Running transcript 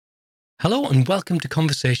Hello and welcome to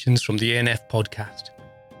Conversations from the A&F podcast.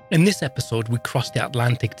 In this episode, we cross the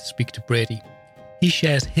Atlantic to speak to Brady. He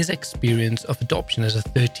shares his experience of adoption as a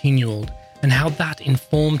 13-year-old and how that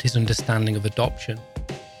informed his understanding of adoption.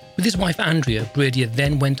 With his wife Andrea, Brady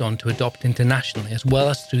then went on to adopt internationally as well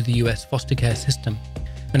as through the US foster care system,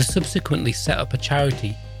 and subsequently set up a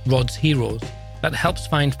charity, Rod's Heroes, that helps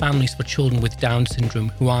find families for children with Down syndrome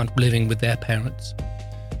who aren't living with their parents.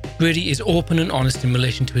 Brady is open and honest in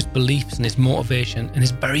relation to his beliefs and his motivation, and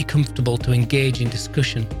is very comfortable to engage in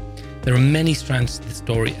discussion. There are many strands to this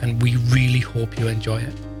story, and we really hope you enjoy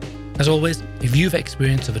it. As always, if you've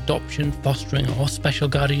experience of adoption, fostering, or special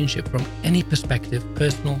guardianship from any perspective,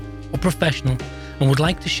 personal or professional, and would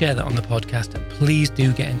like to share that on the podcast, please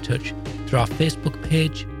do get in touch through our Facebook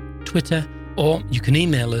page, Twitter, or you can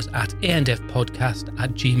email us at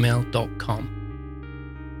andfpodcast@gmail.com.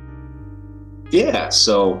 Yeah,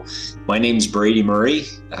 so my name's Brady Murray.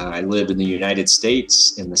 I live in the United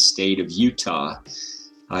States in the state of Utah.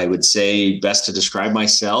 I would say best to describe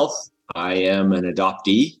myself, I am an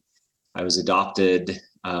adoptee. I was adopted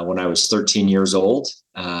when I was 13 years old.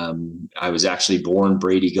 I was actually born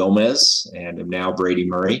Brady Gomez and am now Brady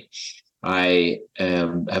Murray. I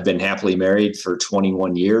have been happily married for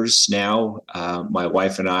 21 years now. My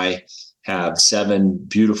wife and I have 7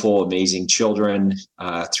 beautiful, amazing children,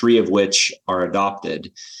 3 of which are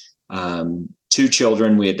adopted. 2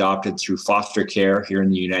 children we adopted through foster care here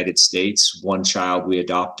in the United States. 1 child we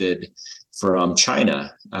adopted from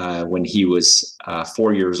China when he was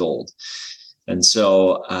 4 years old. And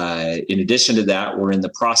so in addition to that, we're in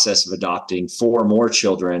the process of adopting 4 more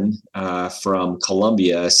children from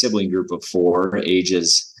Colombia, a sibling group of 4,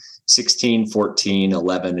 ages 16, 14,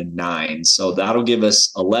 11, and 9. So that'll give us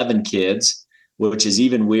 11 kids, which is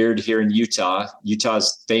even weird here in Utah.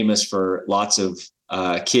 Utah's famous for lots of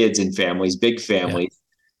kids and families, big families,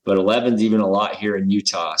 but 11's even a lot here in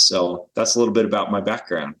Utah. So that's a little bit about my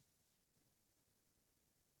background.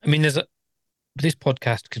 I mean, this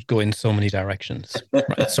podcast could go in so many directions,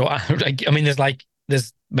 right? So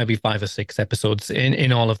there's maybe 5 or 6 episodes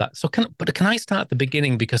in all of that. So can I start at the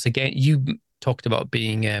beginning? Because again, you talked about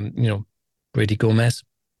being, Brady Gomez,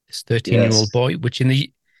 this 13-year-old boy, which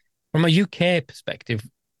from a UK perspective,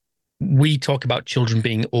 we talk about children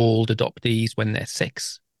being old adoptees when they're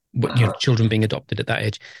 6, children being adopted at that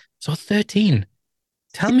age. So 13,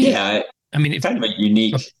 tell me. Yeah, I mean, it's kind of a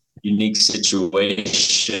unique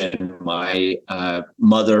situation. My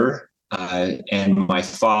mother and my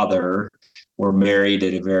father were married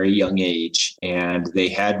at a very young age, and they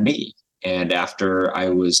had me. And after I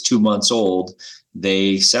was 2 months old,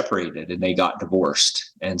 they separated and they got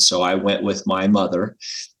divorced. And so I went with my mother,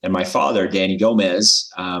 and my father, Danny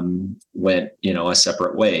Gomez, went, a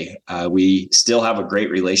separate way. We still have a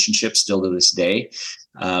great relationship still to this day.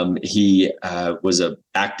 He was an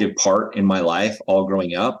active part in my life all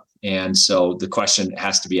growing up. And so the question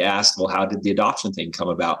has to be asked, well, how did the adoption thing come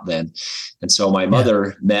about then? And so my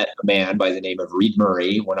mother met a man by the name of Reed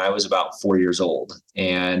Murray when I was about 4 years old.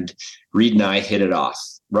 And Reed and I hit it off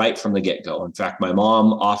right from the get-go. In fact, my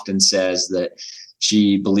mom often says that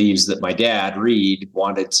she believes that my dad, Reed,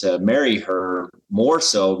 wanted to marry her more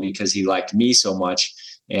so because he liked me so much.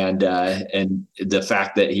 And the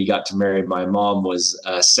fact that he got to marry my mom was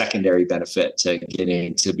a secondary benefit to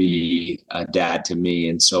getting to be a dad to me.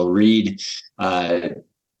 And so Reed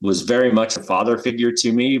was very much a father figure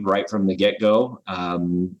to me right from the get-go.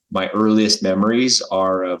 My earliest memories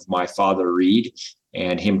are of my father, Reed,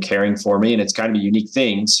 and him caring for me. And it's kind of a unique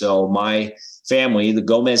thing. So my family, the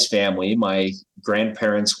Gomez family, my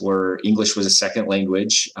grandparents English was a second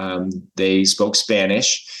language. They spoke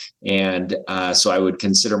Spanish. And so I would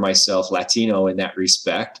consider myself Latino in that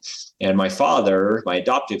respect. And my father, my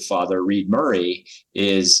adoptive father, Reed Murray,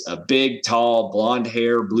 is a big, tall, blonde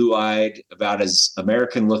hair, blue-eyed, about as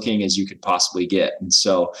American looking as you could possibly get. And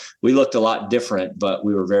so we looked a lot different, but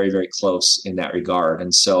we were very, very close in that regard.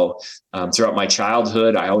 And so throughout my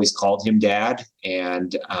childhood, I always called him Dad.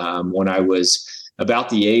 And when I was about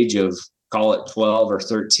the age of, call it 12 or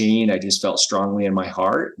 13, I just felt strongly in my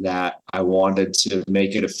heart that I wanted to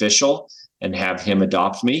make it official and have him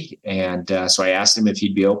adopt me. And so I asked him if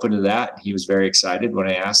he'd be open to that. He was very excited when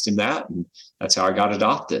I asked him that, and that's how I got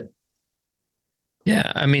adopted.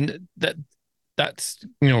 Yeah, I mean, that's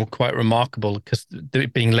quite remarkable, because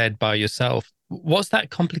being led by yourself. Was that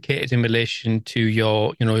complicated in relation to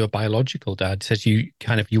your biological dad? Says you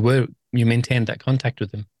maintained that contact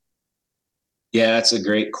with him. Yeah, that's a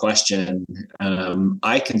great question.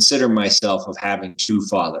 I consider myself of having 2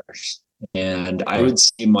 fathers, and I would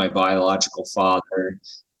see my biological father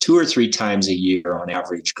 2 or 3 times a year on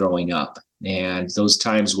average growing up. And those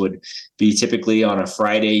times would be typically on a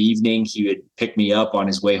Friday evening. He would pick me up on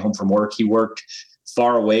his way home from work. He worked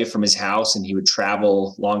far away from his house, and he would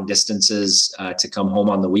travel long distances to come home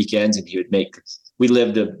on the weekends. And we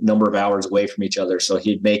lived a number of hours away from each other. So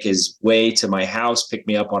he'd make his way to my house, pick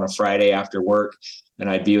me up on a Friday after work, and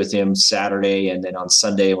I'd be with him Saturday. And then on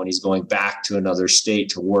Sunday, when he's going back to another state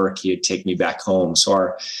to work, he'd take me back home.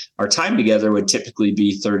 So our time together would typically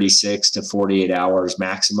be 36 to 48 hours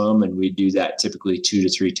maximum. And we do that typically 2 to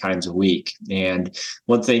 3 times a week. And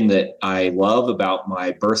one thing that I love about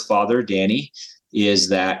my birth father, Danny, is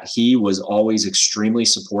that he was always extremely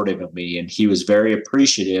supportive of me, and he was very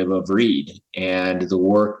appreciative of Reed and the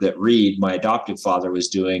work that Reed, my adoptive father, was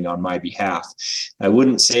doing on my behalf. I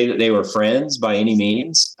wouldn't say that they were friends by any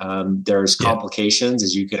means. There's complications,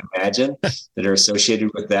 as you can imagine, that are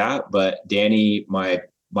associated with that. But Danny, my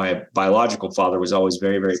biological father, was always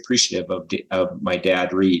very, very appreciative of my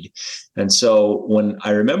dad, Reed. And so when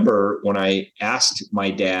I asked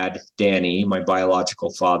my dad, Danny, my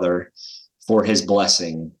biological father, for his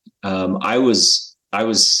blessing, I was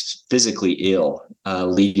physically ill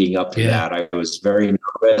leading up to that. I was very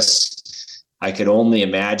nervous. I could only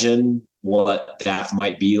imagine what that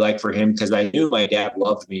might be like for him, because I knew my dad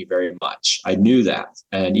loved me very much. I knew that.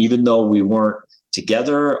 And even though we weren't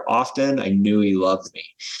together often, I knew he loved me.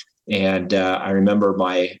 And I remember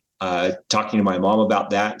talking to my mom about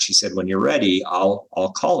that. And she said, when you're ready,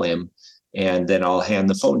 I'll call him, and then I'll hand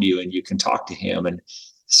the phone to you and you can talk to him. And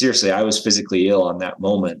seriously, I was physically ill on that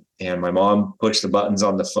moment. And my mom pushed the buttons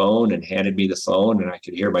on the phone and handed me the phone, and I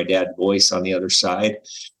could hear my dad's voice on the other side.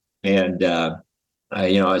 And,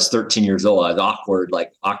 I was 13 years old. I was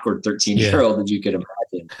awkward 13-year-old that you could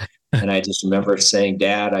imagine. And I just remember saying,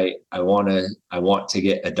 Dad, I want to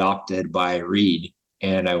get adopted by Reed,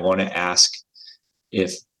 and I want to ask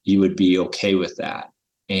if you would be okay with that.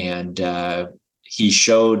 And he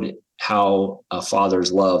showed how a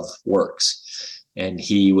father's love works. And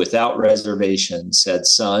he, without reservation, said,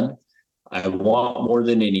 son, I want more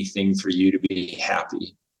than anything for you to be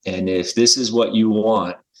happy. And if this is what you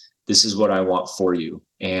want, this is what I want for you.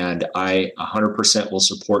 And I 100% will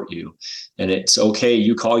support you. And it's okay.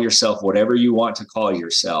 You call yourself whatever you want to call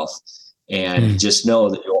yourself. And just know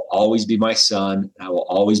that you'll always be my son. I will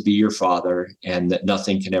always be your father, and that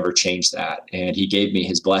nothing can ever change that. And he gave me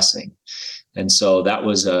his blessing. And so that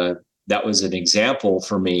was an example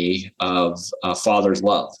for me of a father's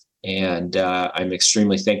love. And I'm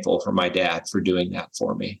extremely thankful for my dad for doing that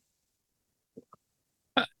for me.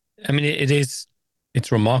 I mean, it's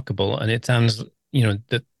remarkable. And it sounds,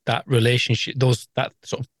 that relationship, that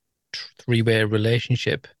sort of three-way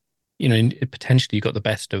relationship, potentially you got the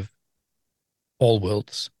best of all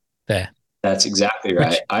worlds there. That's exactly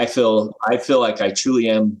right. I feel like I truly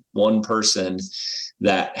am one person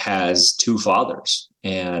that has two fathers,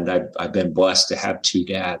 and I've been blessed to have two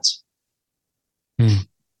dads.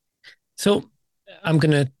 So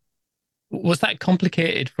was that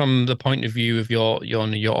complicated from the point of view of your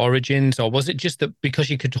origins, or was it just that because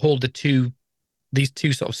you could hold these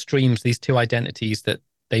two sort of streams, these two identities, that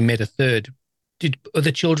they made a third? Were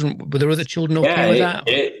there other children okay with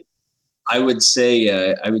that? I would say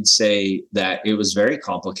that it was very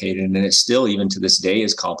complicated, and it still, even to this day,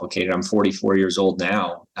 is complicated. I'm 44 years old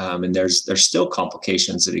now, and there's still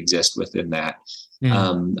complications that exist within that.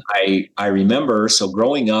 I remember, so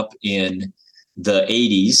growing up in the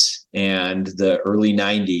 80s and the early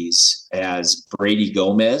 90s as Brady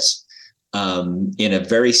Gomez, in a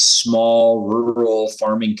very small rural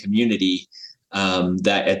farming community,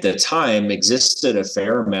 that at the time existed a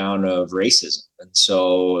fair amount of racism. And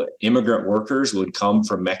so immigrant workers would come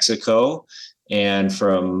from Mexico, and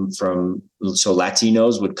so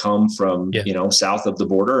Latinos would come from, south of the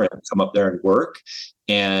border and come up there and work.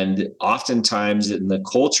 And oftentimes in the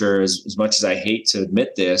culture, as much as I hate to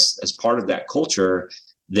admit this, as part of that culture,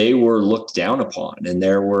 they were looked down upon, and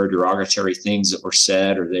there were derogatory things that were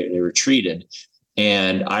said, or they were treated.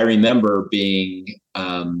 And I remember being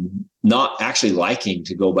not actually liking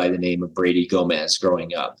to go by the name of Brady Gomez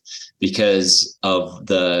growing up, because of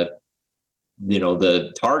the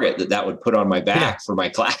target that would put on my back for my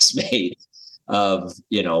classmates of,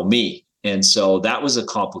 me. And so that was a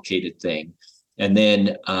complicated thing. And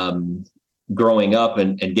then growing up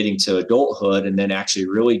and getting to adulthood, and then actually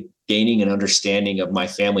really gaining an understanding of my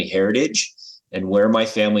family heritage and where my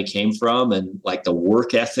family came from, and like the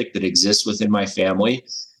work ethic that exists within my family.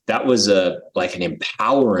 That was an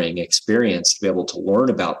empowering experience to be able to learn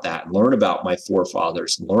about that, and learn about my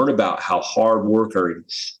forefathers, and learn about how hard worker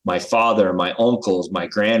my father, my uncles, my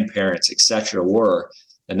grandparents, etc. were.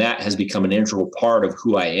 And that has become an integral part of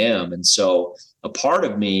who I am. And so a part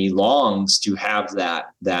of me longs to have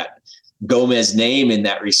that Gomez name in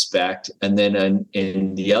that respect. And then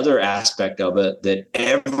in the other aspect of it, that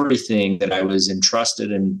everything that I was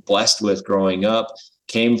entrusted and blessed with growing up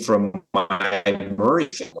came from my Murray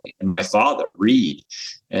family and my father, Reed.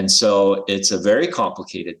 And so it's a very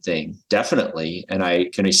complicated thing, definitely. And I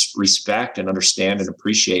can respect and understand and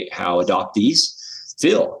appreciate how adoptees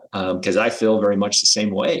feel, because I feel very much the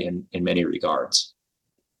same way in many regards.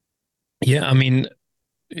 Yeah, I mean,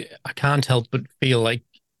 I can't help but feel like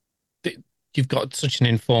you've got such an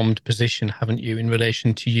informed position, haven't you, in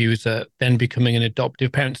relation to you as then becoming an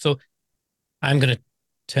adoptive parent. So I'm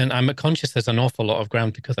conscious there's an awful lot of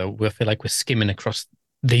ground to cover. We feel like we're skimming across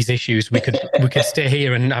these issues. We could stay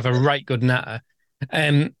here and have a right good natter.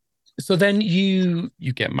 So then you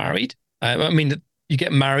get married. You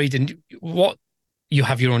get married and you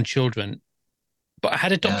have your own children. But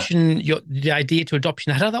had adoption, the idea to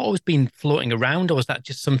adoption, had that always been floating around, or was that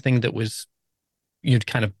just something that you'd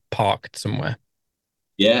kind of parked somewhere?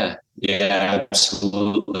 Yeah,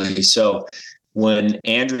 absolutely. So when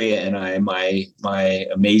Andrea and I, my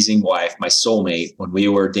amazing wife, my soulmate, when we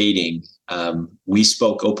were dating, we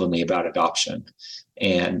spoke openly about adoption,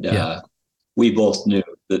 and we both knew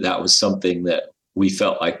that was something that we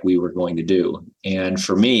felt like we were going to do. And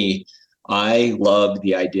for me, I loved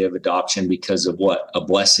the idea of adoption because of what a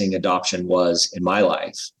blessing adoption was in my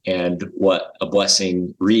life, and what a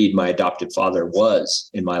blessing Reed, my adopted father,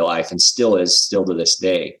 was in my life, and still is, still to this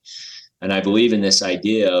day. And I believe in this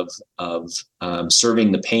idea of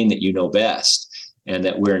serving the pain that you know best, and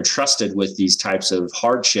that we're entrusted with these types of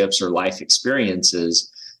hardships or life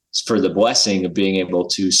experiences for the blessing of being able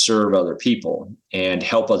to serve other people and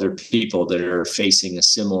help other people that are facing a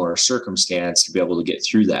similar circumstance to be able to get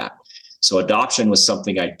through that. So adoption was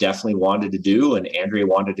something I definitely wanted to do, and Andrea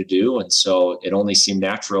wanted to do. And so it only seemed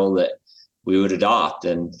natural that we would adopt.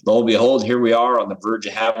 And lo and behold, here we are on the verge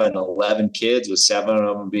of having 11 kids, with 7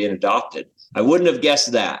 of them being adopted. I wouldn't have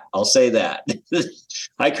guessed that. I'll say that.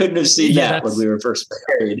 I couldn't have seen that when we were first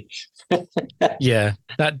married. Yeah,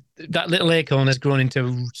 that little acorn has grown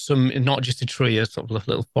into not just a tree, a sort of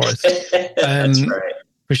little forest. That's right.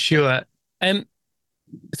 For sure.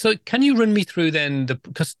 So can you run me through then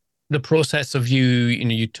because the process of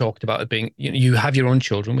you talked about it being, you have your own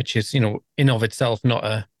children, which is, in of itself,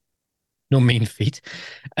 no mean feat.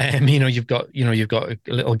 You've got a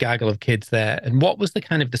little gaggle of kids there. And what was the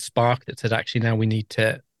kind of the spark that said, actually, now we need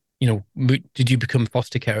to, did you become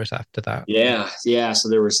foster carers after that? Yeah. So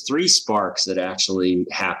there was 3 sparks that actually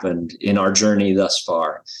happened in our journey thus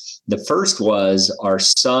far. The first was our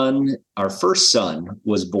first son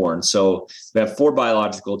was born. So we have 4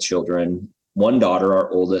 biological children, 1 daughter,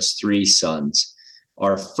 our oldest, 3 sons.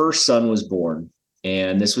 Our first son was born,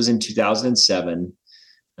 and this was in 2007.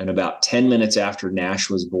 And about 10 minutes after Nash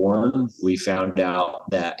was born, we found out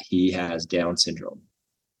that he has Down syndrome.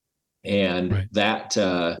 And that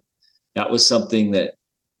was something that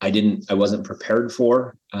I wasn't prepared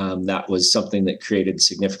for. That was something that created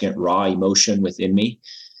significant raw emotion within me.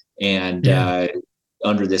 And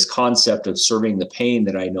under this concept of serving the pain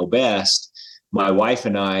that I know best, my wife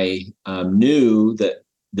and I knew that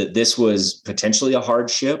this was potentially a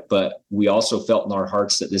hardship, but we also felt in our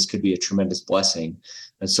hearts that this could be a tremendous blessing.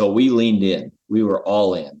 And so we leaned in. We were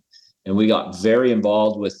all in. And we got very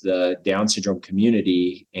involved with the Down syndrome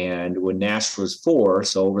community. And when Nash was 4,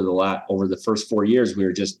 so over the first 4 years, we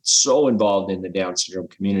were just so involved in the Down syndrome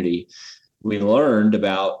community. We learned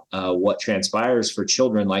about what transpires for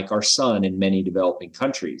children like our son in many developing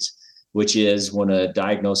countries, which is when a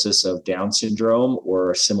diagnosis of Down syndrome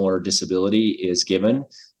or a similar disability is given,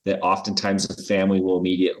 that oftentimes the family will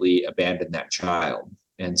immediately abandon that child.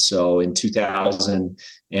 And so in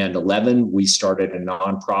 2011, we started a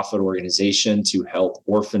nonprofit organization to help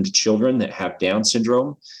orphaned children that have Down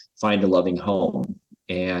syndrome find a loving home.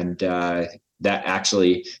 And that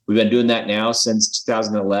actually, we've been doing that now since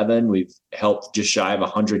 2011. We've helped just shy of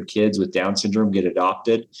 100 kids with Down syndrome get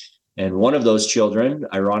adopted. And one of those children,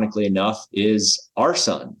 ironically enough, is our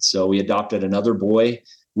son. So we adopted another boy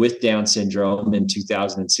with Down syndrome in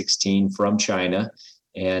 2016 from China.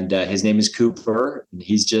 And his name is Cooper, and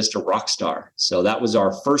he's just a rock star. So that was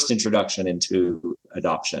our first introduction into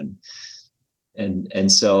adoption.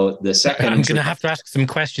 And so the second, I'm going to have to ask some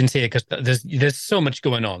questions here because there's so much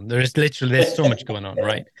going on. There's so much going on,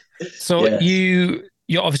 right? So you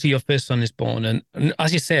obviously your first son is born, and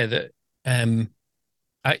as you say that,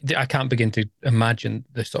 I can't begin to imagine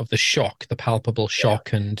the sort of the shock, the palpable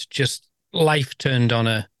shock, and just life turned on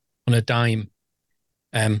a dime.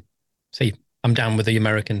 So I'm down with the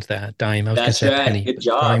Americans there. Dime. I was going to That's say a right. penny, Good but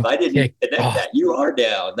job. dime. I Yeah. didn't connect Oh, that. You are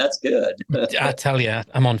down. That's good. I tell you,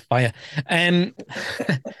 I'm on fire. Um,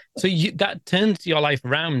 so that turns your life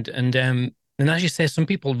around, and as you say, some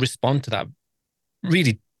people respond to that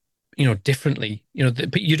really, differently.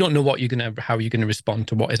 But you don't know how you're gonna respond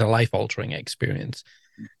to what is a life altering experience.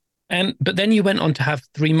 But then you went on to have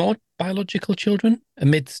three more biological children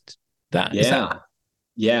amidst that. Is that Yeah.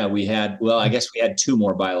 Yeah, I guess we had two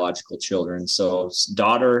more biological children. So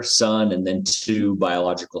daughter, son, and then two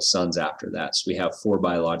biological sons after that. So we have four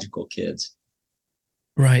biological kids.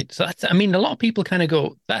 right? So I mean, a lot of people kind of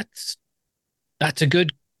go, that's a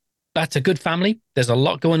good that's a good family. There's a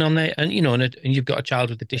lot going on there, and you've got a child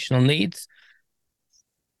with additional needs.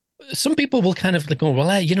 Some people will kind of go, well,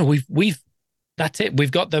 hey, we've that's it.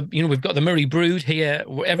 We've got the Murray brood here.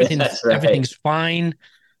 Everything's That's right. everything's fine.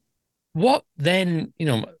 What then?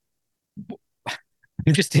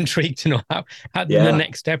 I'm just intrigued to know how the Yeah.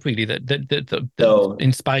 next step really that So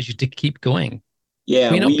inspires you to keep going.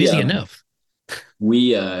 yeah, We're not busy enough.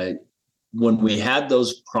 we when we had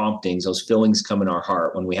those promptings, those feelings come in our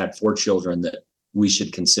heart when we had four children that we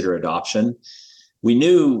should consider adoption. We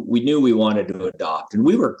knew we wanted to adopt, and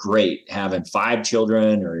we were great having five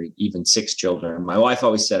children or even six children. My wife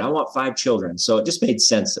always said, "I want five children," so it just made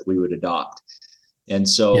sense that we would adopt. And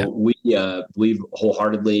Yeah, so we believe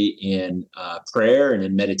wholeheartedly in prayer and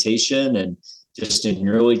in meditation and just in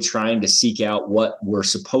really trying to seek out what we're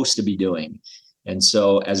supposed to be doing. And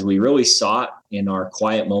so as we really sought in our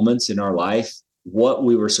quiet moments in our life what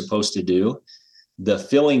we were supposed to do, the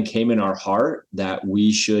feeling came in our heart that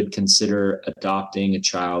we should consider adopting a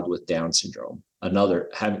child with Down syndrome,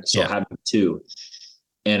 having yeah, two.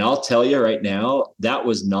 And I'll tell you right now, that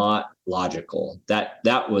was not logical. That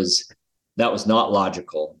was not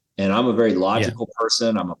logical. And I'm a very yeah, logical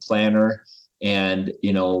person. I'm a planner. And,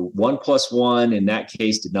 1 + 1 in that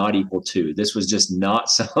case did not equal two. This was just not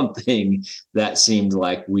something that seemed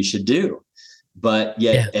like we should do. But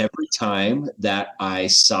yet, yeah, every time that I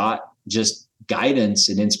sought just guidance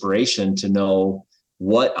and inspiration to know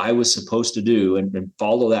what I was supposed to do and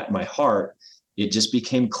follow that in my heart, it just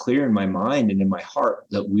became clear in my mind and in my heart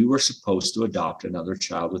that we were supposed to adopt another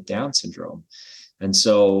child with Down syndrome. And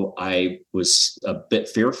so I was a bit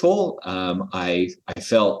fearful. I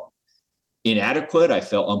felt inadequate. I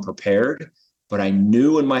felt unprepared, but I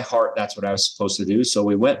knew in my heart that's what I was supposed to do. So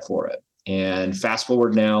we went for it. And fast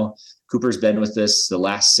forward now, Cooper's been with us the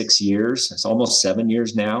last 6 years. It's almost 7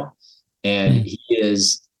 years now. And mm, he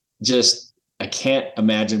is just, I can't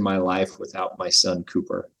imagine my life without my son,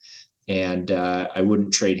 Cooper. And I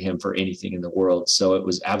wouldn't trade him for anything in the world. So it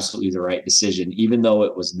was absolutely the right decision, even though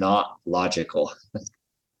it was not logical.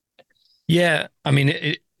 yeah. I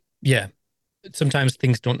mean, yeah. Sometimes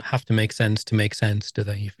things don't have to make sense, do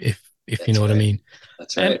they? If you know That's what I right. mean.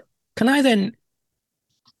 That's Um, right. can I then?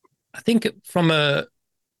 I think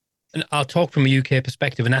and I'll talk from a UK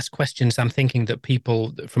perspective and ask questions. I'm thinking that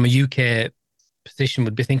people from a UK position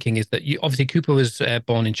would be thinking is that obviously Cooper was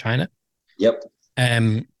born in China, Yep.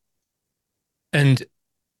 um, and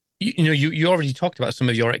you already talked about some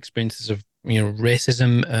of your experiences of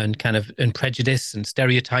racism and kind of and prejudice and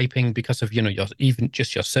stereotyping because of your even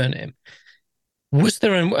just your surname. Was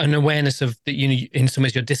there an awareness of that in some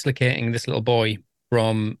ways you're dislocating this little boy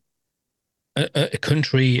from a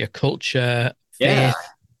country, a culture, Yeah. faith,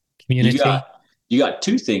 You got community? you got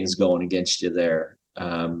two things going against you there.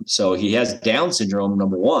 So he has Down syndrome,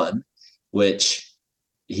 number one, which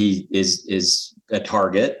he is a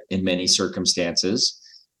target in many circumstances.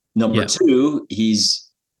 Number Yeah, two, he's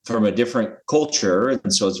from a different culture,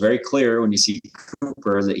 and so it's very clear when you see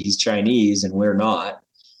Cooper that he's Chinese and we're not.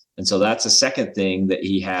 And so that's a second thing that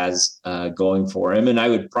he has going for him. And I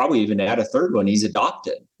would probably even add a third one. He's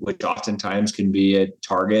adopted, which oftentimes can be a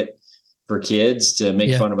target for kids to make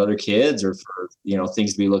yeah, fun of other kids or for,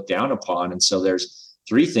 things to be looked down upon. And so there's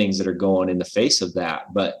three things that are going in the face of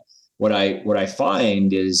that. But what I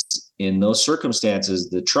find is in those circumstances,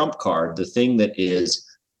 the trump card, the thing that is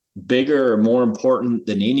bigger or more important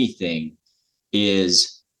than anything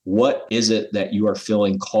is what is it that you are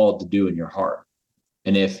feeling called to do in your heart?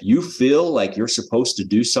 And if you feel like you're supposed to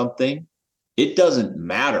do something, it doesn't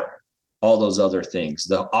matter all those other things,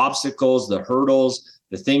 the obstacles, the hurdles,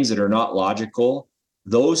 the things that are not logical.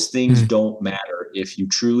 Those things mm, don't matter if you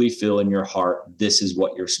truly feel in your heart, this is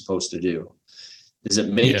what you're supposed to do. Does it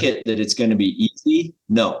make yeah, it that it's going to be easy?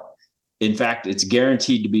 No. In fact, it's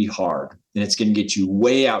guaranteed to be hard and it's going to get you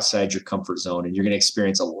way outside your comfort zone and you're going to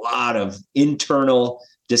experience a lot of internal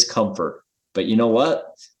discomfort. But you know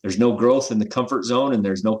what? There's no growth in the comfort zone and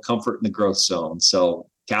there's no comfort in the growth zone. So,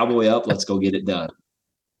 cowboy up, let's go get it done.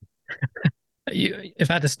 If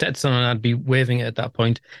I had a Stetson on, I'd be waving it at that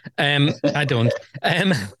point. I don't.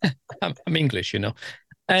 I'm English, you know.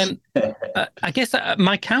 Um, I guess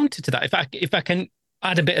my counter to that, if I can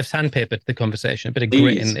add a bit of sandpaper to the conversation, a bit of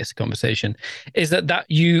grit in Please. this conversation, is that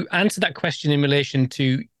you answer that question in relation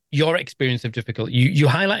to your experience of difficulty. You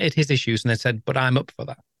highlighted his issues and then said, "But I'm up for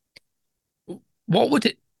that." What would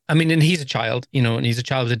it? I mean, and he's a child, you know, and he's a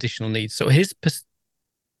child with additional needs. So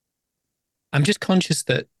I'm just conscious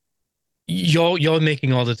that you're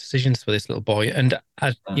making all the decisions for this little boy, and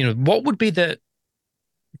you know, what would be the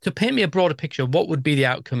to paint me a broader picture? What would be the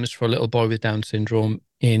outcomes for a little boy with Down syndrome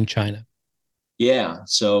in China? Yeah.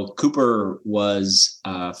 So Cooper was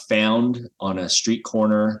found on a street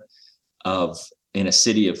corner of in a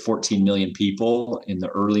city of 14 million people in the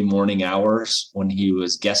early morning hours when he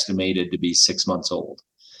was guesstimated to be 6 months old.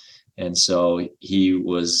 And so he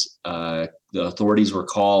was, the authorities were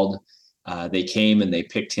called. They came and they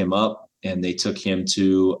picked him up and they took him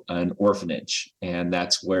to an orphanage. And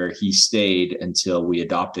that's where he stayed until we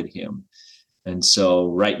adopted him. And so,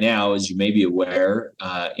 right now, as you may be aware,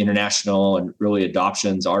 international and early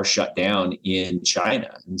adoptions are shut down in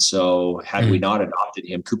China. And so, had we not adopted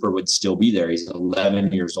him, Cooper would still be there. He's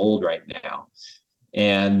 11 years old right now.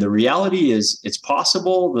 And the reality is, it's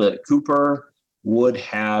possible that Cooper would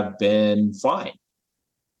have been fine.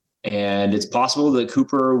 And it's possible that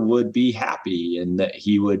Cooper would be happy and that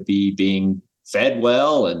he would be being fed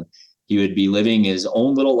well and he would be living his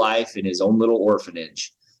own little life in his own little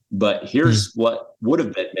orphanage. But here's what would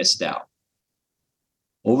have been missed out.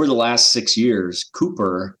 Over the last 6 years,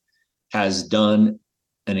 Cooper has done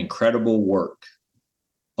an incredible work,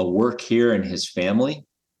 a work here in his family,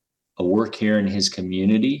 a work here in his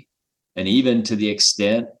community, and even to the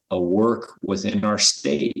extent a work within our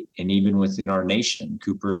state and even within our nation.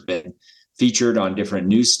 Cooper's been featured on different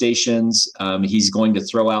news stations. He's going to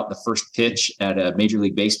throw out the first pitch at a Major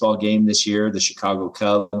League Baseball game this year, the Chicago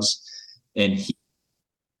Cubs. And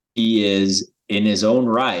he is in his own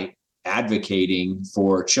right advocating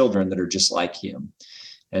for children that are just like him.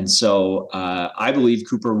 And so I believe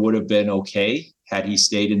Cooper would have been okay had he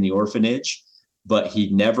stayed in the orphanage, but he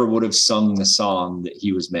never would have sung the song that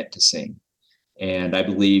he was meant to sing. And I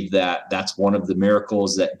believe that that's one of the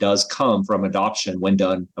miracles that does come from adoption when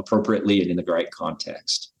done appropriately and in the right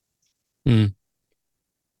context. Mm.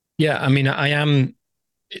 Yeah, I mean, if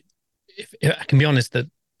I can be honest, that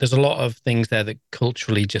there's a lot of things there that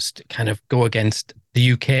culturally just kind of go against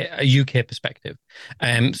the UK perspective.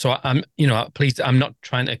 So please, I'm not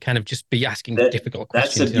trying to kind of just be asking difficult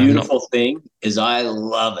questions. That's a beautiful thing is I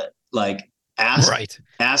love it. Like ask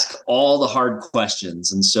all the hard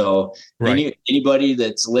questions. And so anybody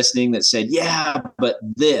that's listening that said, yeah, but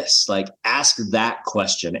this, like ask that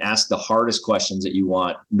question, ask the hardest questions that you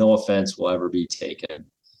want. No offense will ever be taken.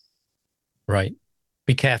 Right.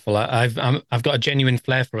 Be careful. I've got a genuine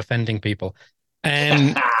flair for offending people.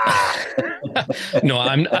 No,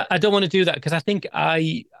 I don't want to do that because I think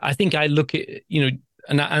I look at, you know,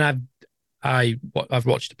 and I've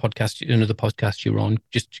watched the podcast, another podcast you were on,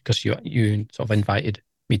 just because you sort of invited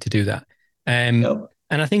me to do that. And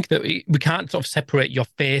I think that we can't sort of separate your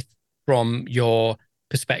faith from your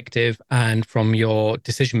perspective and from your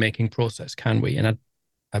decision-making process, can we? And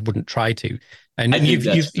I wouldn't try to. And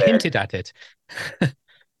you've hinted at it.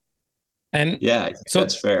 Yeah, I think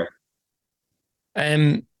that's fair.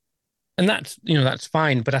 And that's, you know, that's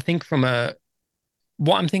fine. But I think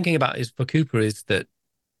what I'm thinking about is for Cooper is that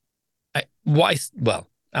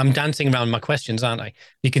I'm dancing around my questions, aren't I?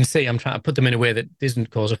 You can see I'm trying to put them in a way that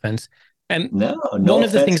doesn't cause offense. No one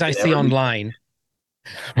of the things I see online,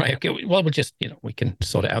 right? Okay, well, we'll just, you know, we can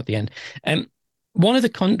sort it out at the end. One of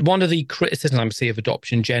the criticisms I see of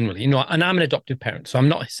adoption generally, you know, and I'm an adoptive parent, so I'm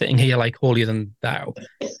not sitting here like holier than thou.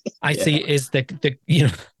 I see is the you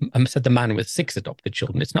know, I said the man with 6 adopted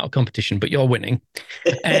children. It's not a competition, but you're winning.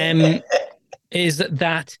 Is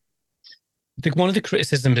that one of the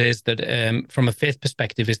criticisms is that from a faith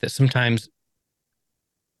perspective is that sometimes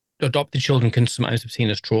adopted children can sometimes be seen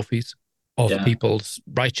as trophies of people's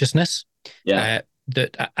righteousness. That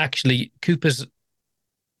actually Cooper's,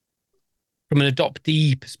 from an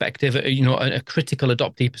adoptee perspective, you know, a critical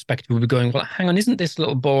adoptee perspective, we'll be going, well, hang on, isn't this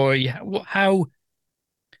little boy, how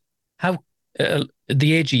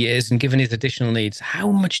the age he is and given his additional needs,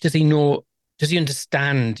 how much does he know, does he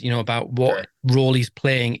understand, you know, about what role he's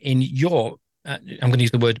playing in your, I'm going to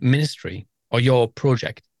use the word ministry or your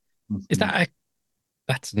project? Mm-hmm. Is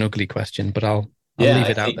that's an ugly question, but I'll leave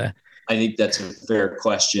it out there. I think that's a fair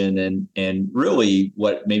question. And really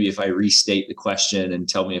what, maybe if I restate the question and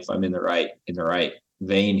tell me if I'm in the right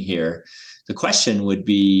vein here, the question would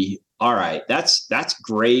be, all right, that's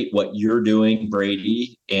great what you're doing,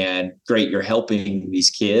 Brady, and great you're helping these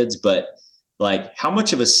kids, but like, how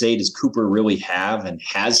much of a say does Cooper really have, and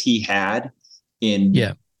has he had in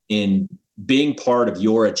in being part of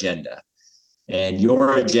your agenda? And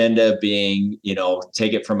your agenda being,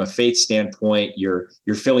 take it from a faith standpoint, you're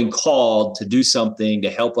feeling called to do something to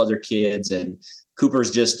help other kids, and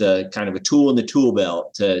Cooper's just a kind of a tool in the tool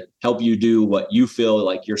belt to help you do what you feel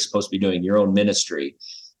like you're supposed to be doing, your own ministry.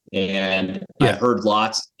 And I've heard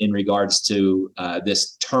lots in regards to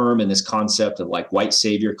this term and this concept of like white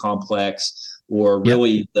savior complex, or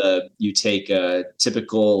really you take a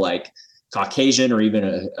typical like Caucasian, or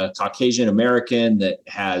even a Caucasian American that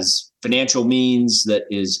has financial means, that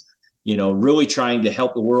is, really trying to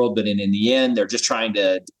help the world, but in the end, they're just trying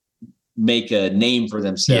to make a name for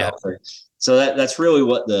themselves. Yeah. So that's really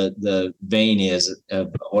what the vein is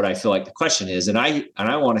of what I feel like the question is. And I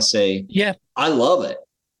want to say, I love it.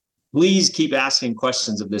 Please keep asking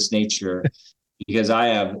questions of this nature, because I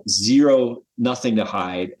have nothing to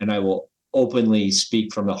hide, and I will openly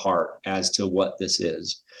speak from the heart as to what this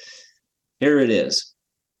is. Here it is.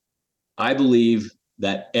 I believe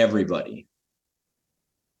that everybody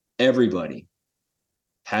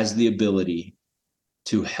has the ability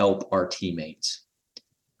to help our teammates.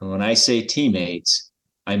 And when I say teammates,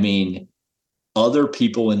 I mean other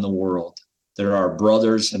people in the world that are our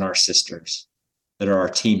brothers and our sisters, that are our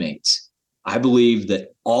teammates. I believe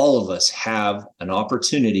that all of us have an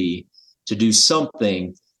opportunity to do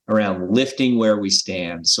something around lifting where we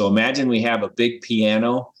stand. So imagine we have a big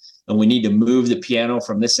piano, and we need to move the piano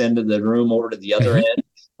from this end of the room over to the other end,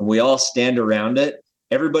 and we all stand around it.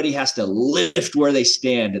 Everybody has to lift where they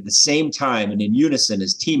stand at the same time and in unison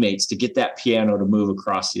as teammates to get that piano to move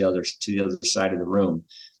across to the other side of the room.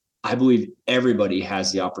 I believe everybody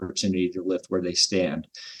has the opportunity to lift where they stand.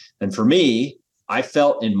 And for me, I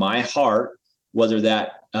felt in my heart, whether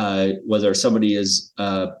somebody is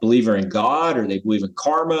a believer in God, or they believe in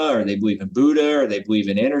karma, or they believe in Buddha, or they believe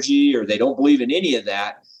in energy, or they don't believe in any of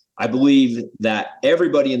that, I believe that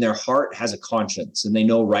everybody in their heart has a conscience, and they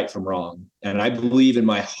know right from wrong. And I believe in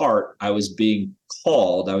my heart, I was being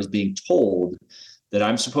told that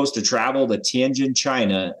I'm supposed to travel to Tianjin,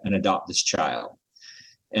 China, and adopt this child.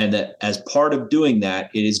 And that as part of doing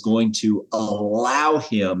that, it is going to allow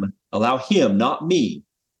him, not me,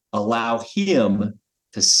 allow him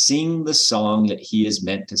to sing the song that he is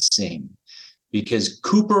meant to sing. Because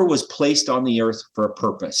Cooper was placed on the earth for a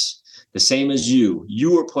purpose. The same as you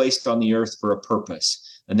were placed on the earth for a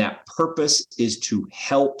purpose. And that purpose is to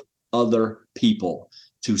help other people,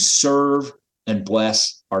 to serve and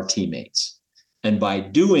bless our teammates. And by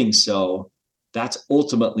doing so, that's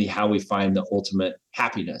ultimately how we find the ultimate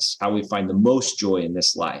happiness, how we find the most joy in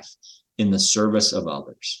this life, in the service of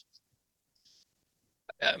others.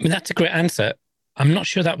 I mean, that's a great answer. I'm not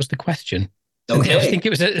sure that was the question. Okay. I think it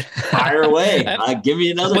was fire away. Give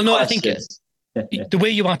me another question. I think the way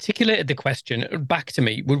you articulated the question back to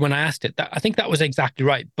me when I asked it, I think that was exactly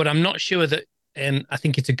right. But I'm not sure that. I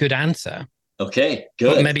think it's a good answer. Okay,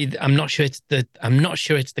 good. But maybe I'm not sure it's the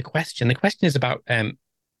question. The question is about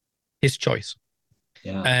his choice.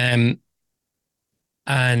 Yeah.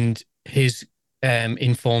 And his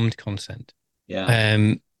informed consent.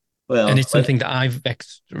 Yeah. Well, and it's something that I've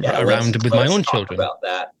vexed around with my own children. About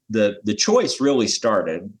that, the choice really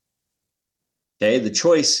started. Okay, the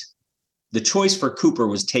choice for Cooper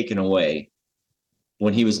was taken away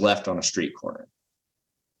when he was left on a street corner.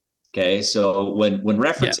 Okay, so when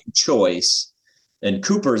referencing choice and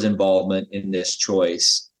Cooper's involvement in this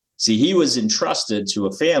choice, see, he was entrusted to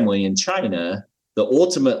a family in China that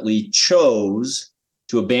ultimately chose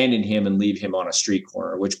to abandon him and leave him on a street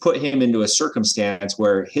corner, which put him into a circumstance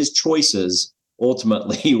where his choices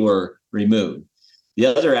ultimately were removed. The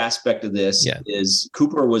other aspect of this is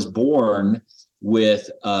Cooper was born with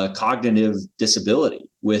a cognitive disability,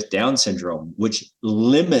 with Down syndrome, which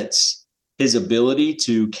limits his ability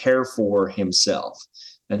to care for himself.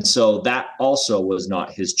 And so that also was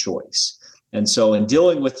not his choice. And so in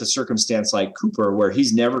dealing with the circumstance like Cooper, where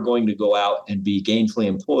he's never going to go out and be gainfully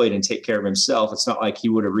employed and take care of himself, it's not like he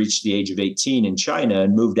would have reached the age of 18 in China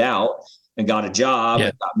and moved out and got a job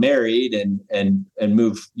and got married and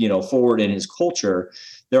moved, forward in his culture.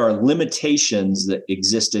 There are limitations that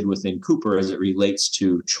existed within Cooper as it relates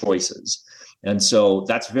to choices. And so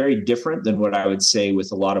that's very different than what I would say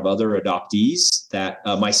with a lot of other adoptees, that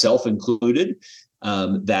myself included,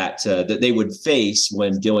 that they would face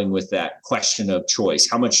when dealing with that question of choice.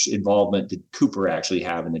 How much involvement did Cooper actually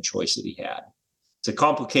have in the choice that he had? It's a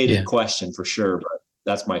complicated question for sure, but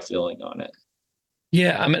that's my feeling on it.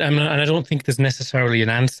 Yeah, and I don't think there's necessarily an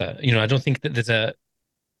answer. I don't think that there's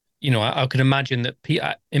I could imagine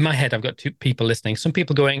that in my head, I've got two people listening. Some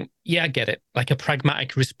people going, yeah, I get it. Like a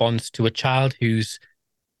pragmatic response to a child who's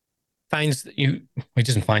finds that he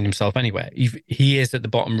doesn't find himself anywhere. He is at the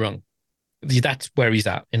bottom rung. That's where he's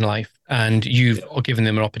at in life. And you've given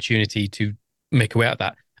them an opportunity to make a way out of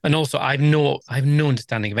that. And also, I have no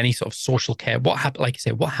understanding of any sort of social care. What happen, like you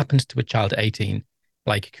say, what happens to a child at 18,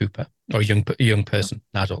 like Cooper, or a young person,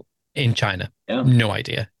 an adult in China? Yeah. No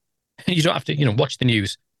idea. You don't have to, watch the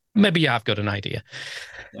news. Maybe I've got an idea.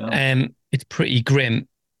 Yeah. It's pretty grim,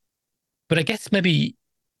 but I guess maybe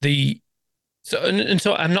the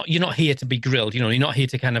so I'm not. You're not here to be grilled. You're not here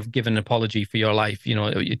to kind of give an apology for your life.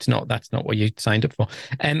 It's not. That's not what you signed up for.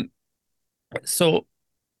 So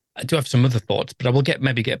I do have some other thoughts, but I will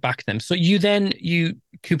maybe get back to them. So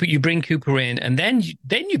Cooper, you bring Cooper in, and then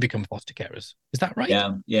you become foster carers. Is that right?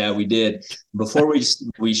 Yeah, we did. Before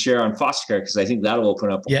we share on foster care, because I think that'll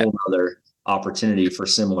open up a whole other opportunity for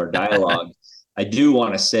similar dialogue. I do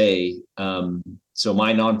want to say, so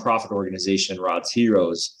my nonprofit organization, Rod's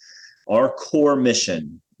Heroes, our core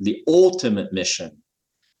mission, the ultimate mission,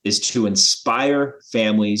 is to inspire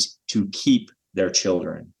families to keep their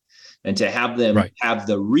children and to have them have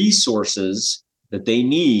the resources that they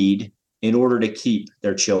need in order to keep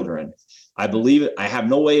their children. I believe I have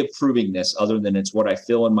no way of proving this other than it's what I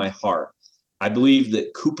feel in my heart. I believe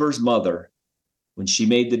that Cooper's mother, when she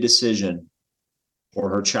made the decision for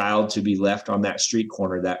her child to be left on that street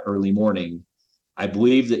corner that early morning, I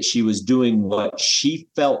believe that she was doing what she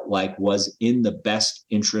felt like was in the best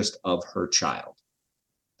interest of her child.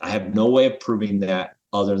 I have no way of proving that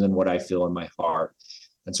other than what I feel in my heart.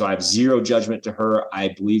 And so I have zero judgment to her. I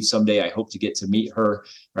believe someday I hope to get to meet her,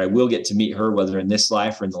 or I will get to meet her, whether in this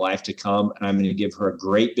life or in the life to come. And I'm going to give her a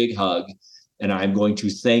great big hug. And I'm going to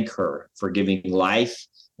thank her for giving life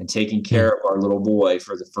and taking care of our little boy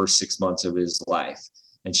for the first 6 months of his life.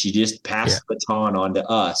 And she just passed the baton on to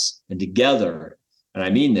us. And together, and I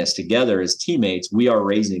mean this, together as teammates, we are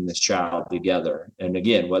raising this child together. And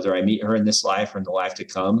again, whether I meet her in this life or in the life to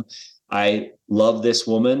come, I love this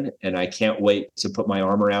woman, and I can't wait to put my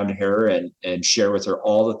arm around her and share with her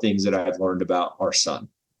all the things that I've learned about our son.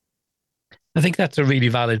 I think that's a really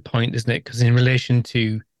valid point, isn't it? Because in relation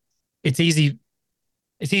to, it's easy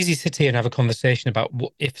to sit here and have a conversation about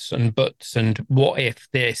what ifs and buts and what if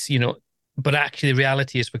this, but actually the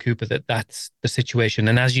reality is for Cooper that that's the situation.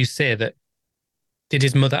 And as you say, that did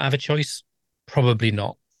his mother have a choice? Probably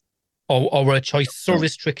not. Or a choice so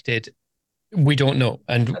restricted, we don't know.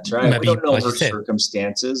 And that's right. Maybe, we don't know her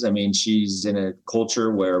circumstances. I mean, she's in a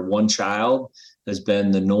culture where one child has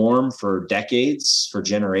been the norm for decades, for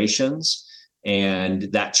generations. And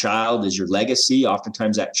that child is your legacy.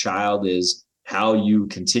 Oftentimes that child is how you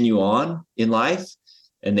continue on in life,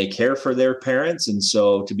 and they care for their parents. And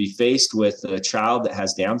so to be faced with a child that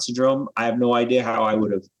has Down syndrome, I have no idea how I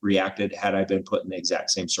would have reacted had I been put in the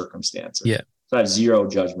exact same circumstances. Yeah. So I have zero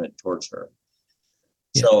judgment towards her.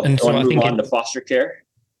 Yeah. So, and so I think on to foster care.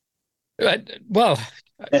 Well,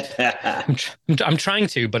 I'm trying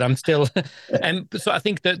to, but I'm still. So I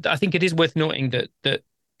think it is worth noting that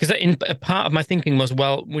because in a part of my thinking was,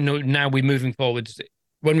 well, we know now we're moving forward.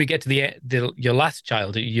 When we get to your last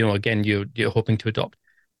child, again, you're hoping to adopt.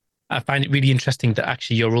 I find it really interesting that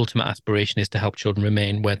actually your ultimate aspiration is to help children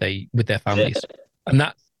remain with their families, and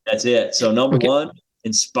that's it. So number one,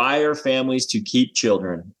 inspire families to keep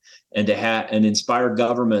children, and to and inspire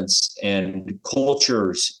governments and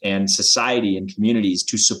cultures and society and communities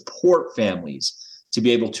to support families to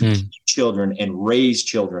be able to keep children and raise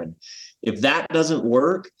children. If that doesn't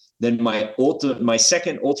work, then my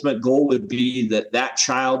second ultimate goal would be that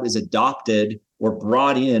child is adopted or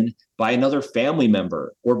brought in by another family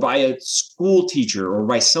member or by a school teacher or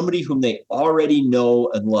by somebody whom they already know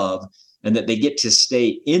and love, and that they get to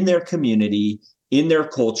stay in their community, in their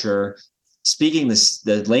culture, speaking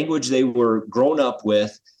the language they were grown up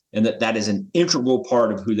with, and that is an integral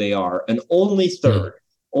part of who they are. And only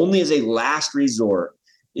only as a last resort,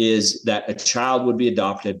 is that a child would be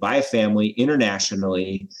adopted by a family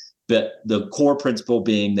internationally, but the core principle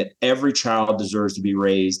being that every child deserves to be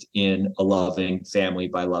raised in a loving family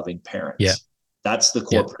by loving parents. Yeah. That's the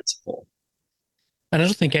core principle. And I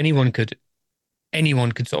don't think anyone could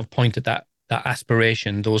sort of point at that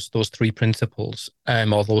aspiration, those three principles,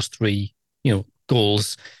 or those three,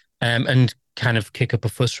 goals, and kind of kick up a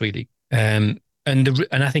fuss, really. And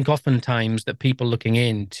I think oftentimes that people looking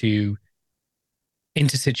into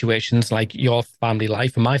situations like your family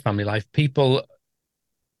life and my family life,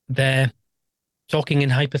 they're talking in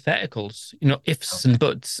hypotheticals, ifs and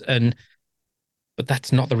buts, but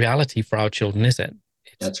that's not the reality for our children, is it?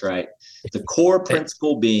 That's right. The core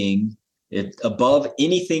principle being above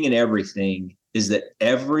anything and everything is that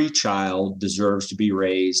every child deserves to be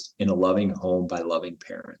raised in a loving home by loving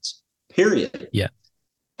parents, period. Yeah.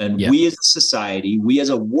 And we as a society, we as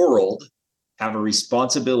a world have a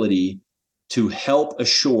responsibility to help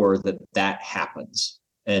assure that that happens.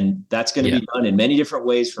 And that's going to be done in many different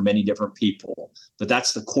ways for many different people. But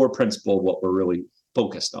that's the core principle of what we're really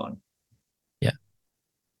focused on. Yeah.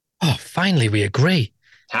 Oh, finally, we agree.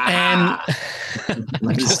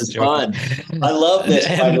 This is fun. I love this,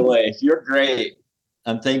 by the way. You're great.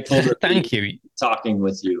 I'm thankful to thank you talking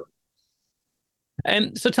with you.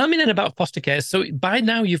 So tell me then about foster care. So by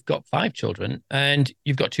now you've got 5 children and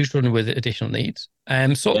you've got 2 children with additional needs.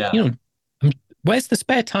 Where's the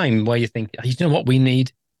spare time where you think, you know what, we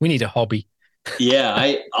need a hobby?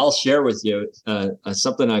 I'll share with you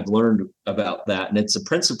something I've learned about that. And it's a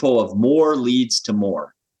principle of more leads to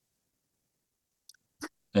more.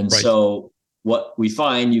 And so what we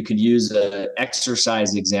find, you could use an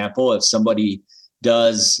exercise example. If somebody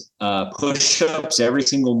does push-ups every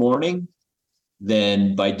single morning,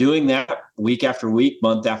 then by doing that week after week,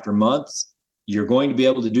 month after month, you're going to be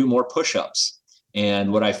able to do more push-ups.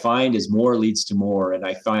 And what I find is more leads to more. And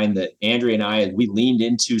I find that Andrea and I, we leaned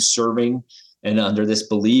into serving and under this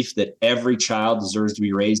belief that every child deserves to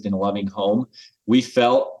be raised in a loving home. We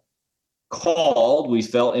felt called, we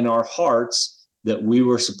felt in our hearts that we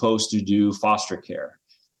were supposed to do foster care.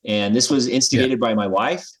 And this was instigated by my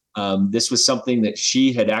wife. This was something that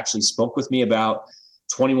she had actually spoke with me about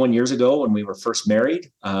 21 years ago when we were first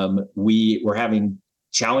married. We were having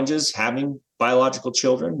challenges having biological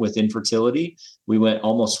children with infertility. We went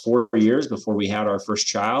almost 4 years before we had our first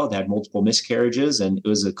child, had multiple miscarriages, and it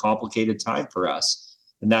was a complicated time for us.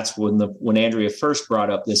 And that's when Andrea first brought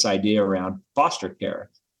up this idea around foster care.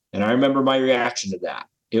 And I remember my reaction to that.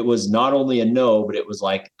 It was not only a no, but it was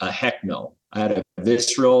like a heck no. I had a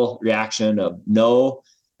visceral reaction of no,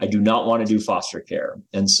 I do not want to do foster care.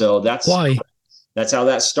 And so that's how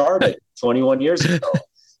that started 21 years ago.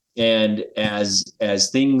 And as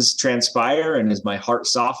things transpire and as my heart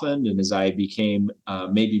softened and as I became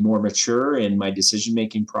maybe more mature in my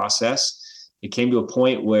decision-making process, it came to a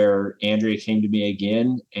point where Andrea came to me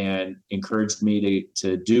again and encouraged me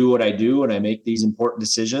to do what I do when I make these important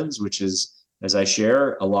decisions, which is, as I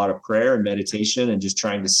share, a lot of prayer and meditation and just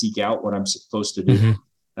trying to seek out what I'm supposed to do. Mm-hmm.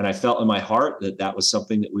 And I felt in my heart that that was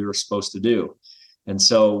something that we were supposed to do. And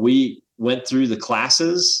so we went through the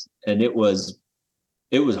classes, and it was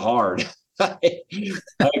hard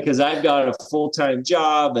because I've got a full-time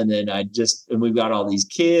job, and then and we've got all these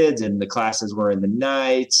kids, and the classes were in the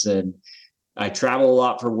nights, and I travel a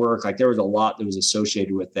lot for work. Like there was a lot that was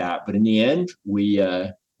associated with that. But in the end, we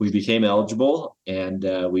became eligible, and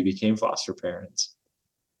we became foster parents.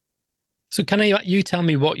 So can you tell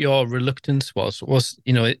me what your reluctance was?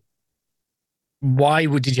 Why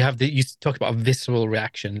did you have you talked about a visceral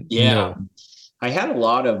reaction? Yeah, no. I had a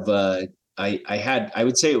lot of, I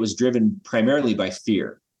would say it was driven primarily by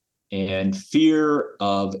fear, and fear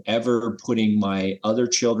of ever putting my other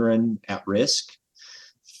children at risk,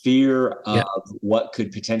 fear of what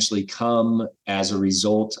could potentially come as a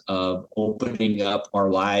result of opening up our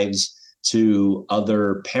lives to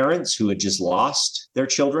other parents who had just lost their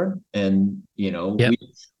children. And,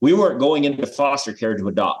 we weren't going into foster care to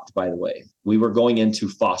adopt, by the way. We were going into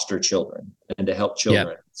foster children and to help children.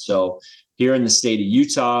 Yep. So here in the state of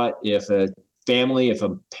Utah, if a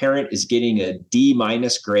parent is getting a D-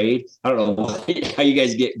 grade, I don't know how you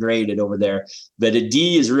guys get graded over there, but a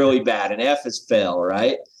D is really bad. An F is fail,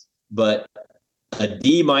 right? But a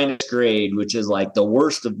D- grade, which is like the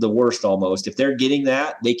worst of the worst almost, if they're getting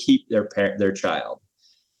that, they keep their child.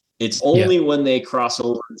 It's only when they cross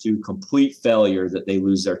over to complete failure that they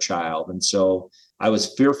lose their child. And so I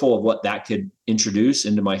was fearful of what that could introduce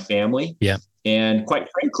into my family. Yeah. And quite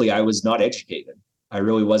frankly, I was not educated. I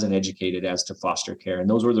really wasn't educated as to foster care. And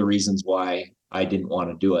those were the reasons why I didn't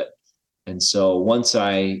want to do it. And so once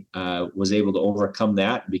I was able to overcome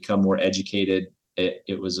that and become more educated,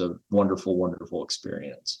 it was a wonderful, wonderful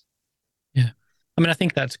experience. Yeah. I mean, I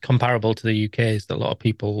think that's comparable to the UK, is that a lot of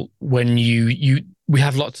people, when we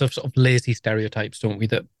have lots of sort of lazy stereotypes, don't we,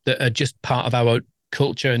 that are just part of our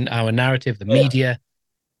culture and our narrative, the media.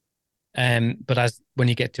 But when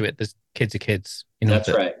you get to it, there's kids are kids. That's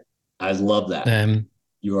right. I love that.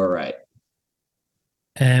 You are right.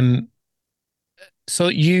 So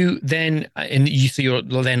you then, so you're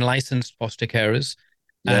then licensed foster carers,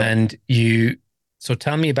 and so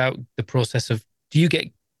tell me about the process of, do you get,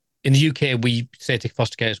 in the UK, we say to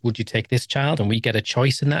foster carers, would you take this child? And we get a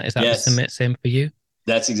choice in that? Is that the same for you?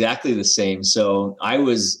 That's exactly the same. So I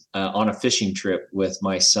was on a fishing trip with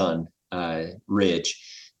my son, Ridge,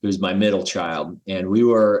 who's my middle child. And we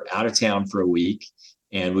were out of town for a week,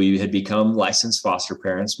 and we had become licensed foster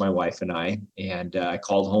parents, my wife and I. And I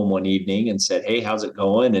called home one evening and said, "Hey, how's it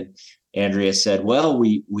going?" And Andrea said, "Well,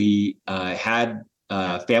 we had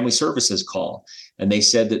family services call, and they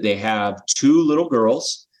said that they have two little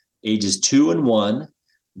girls, ages 2 and 1,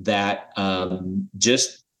 that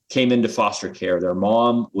just came into foster care. Their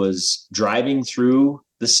mom was driving through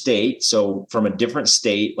the state, so from a different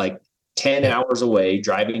state, like 10 hours away,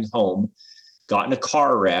 driving home, got in a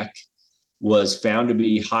car wreck, was found to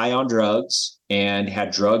be high on drugs and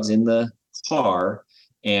had drugs in the car.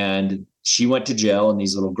 And she went to jail, and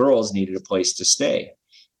these little girls needed a place to stay.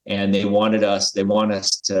 And they want us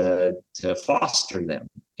to foster them."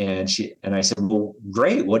 And I said, "Well,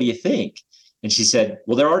 great. What do you think?" And she said,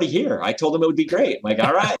 "Well, they're already here. I told them it would be great." I'm like,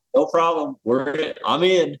 "All right, no problem. I'm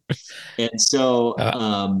in." And so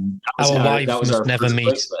our wives that was must our never first meet.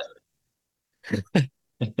 placement.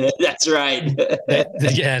 That's right.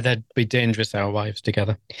 Yeah, that'd be dangerous, our wives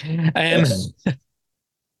together.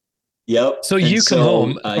 Yep. So you come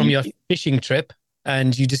home from your fishing trip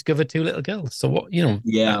and you discover two little girls. So what,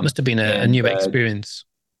 that must have been a new experience.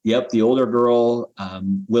 Yep. The older girl,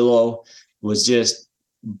 Willow, was just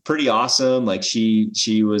pretty awesome. Like she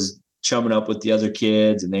was chumming up with the other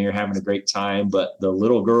kids, and they were having a great time. But the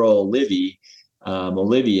little girl,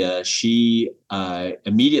 Olivia, she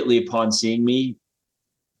immediately upon seeing me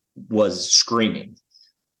was screaming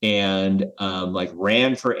and like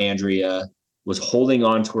ran for Andrea, was holding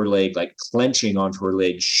onto her leg, like clenching onto her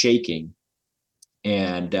leg, shaking.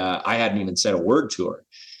 And I hadn't even said a word to her.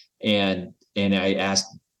 And I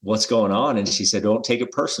asked, "What's going on?" And she said, "Don't take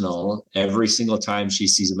it personal. Every single time she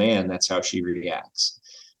sees a man, that's how she reacts."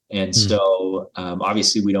 And so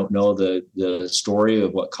obviously we don't know the story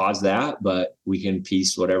of what caused that, but we can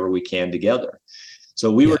piece whatever we can together.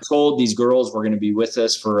 So we were told these girls were going to be with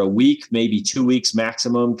us for a week, maybe 2 weeks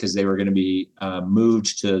maximum, because they were going to be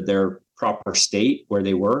moved to their proper state where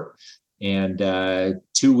they were. And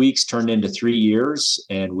 2 weeks turned into 3 years,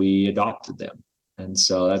 and we adopted them. And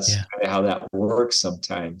so that's kind of how that works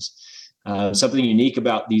sometimes. Something unique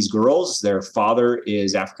about these girls: their father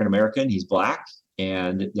is African-American, he's Black,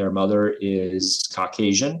 and their mother is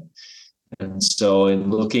Caucasian. And so in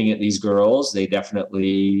looking at these girls, they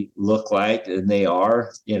definitely look like, and they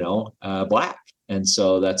are, Black. And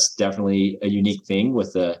so that's definitely a unique thing,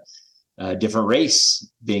 with a different race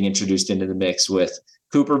being introduced into the mix, with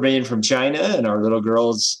Cooper being from China and our little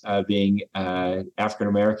girls being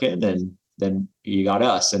African-American. And then you got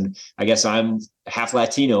us. And I guess I'm half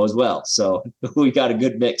Latino as well. So we got a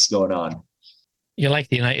good mix going on. You're like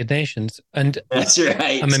the United Nations. And that's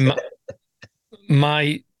right. I mean,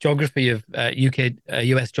 my geography of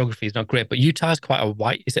US geography is not great, but Utah's quite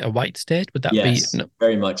is it a white state? Would that be? No,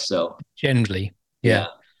 very much so. Generally. Yeah,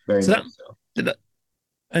 very much so.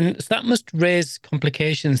 And so that must raise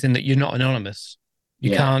complications in that you're not anonymous.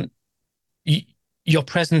 You can't, your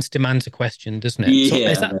presence demands a question, doesn't it?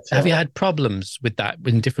 Yeah. So have you had problems with that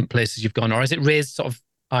in different places you've gone, or has it raised sort of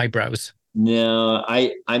eyebrows? No,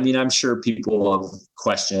 I mean, I'm sure people have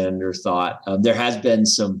questioned or thought. There has been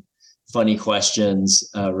some funny questions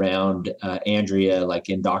around Andrea, like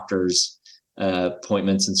in doctors'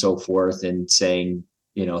 appointments and so forth, and saying,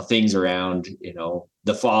 things around,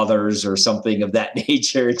 the fathers or something of that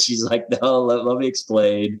nature. And she's like, "No, let me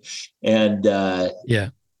explain." And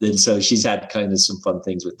and so she's had kind of some fun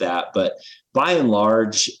things with that. But by and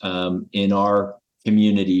large, in our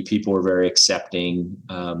community, people are very accepting,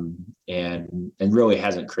 and really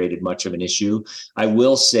hasn't created much of an issue. I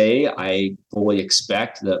will say I fully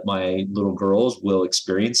expect that my little girls will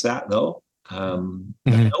experience that, though. I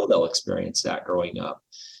know they'll experience that growing up,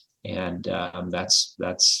 and that's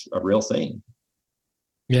a real thing.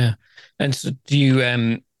 Yeah. And so do you,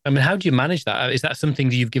 how do you manage that? Is that something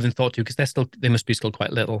that you've given thought to? Because they must be still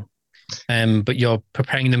quite little, but you're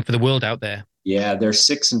preparing them for the world out there. Yeah, they're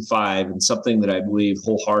 6 and 5. And something that I believe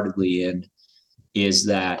wholeheartedly in is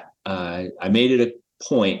that I made it a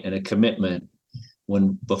point and a commitment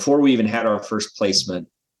before we even had our first placement,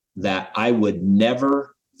 that I would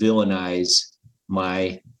never villainize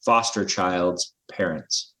my foster child's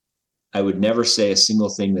parents. I would never say a single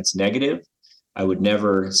thing that's negative. I would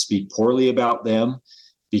never speak poorly about them,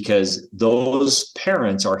 because those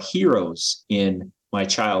parents are heroes in my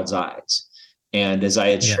child's eyes. And as I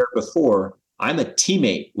had shared before, I'm a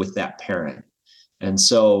teammate with that parent. And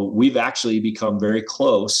so we've actually become very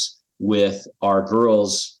close with our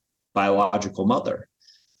girl's biological mother.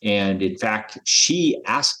 And in fact, she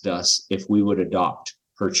asked us if we would adopt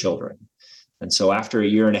her children. And so after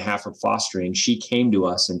 1.5 years of fostering, she came to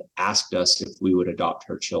us and asked us if we would adopt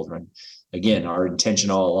her children. again, our intention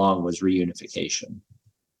all along was reunification.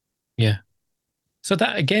 Yeah. So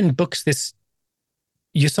that again books this.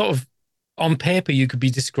 You sort of, on paper, you could be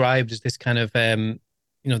described as this kind of,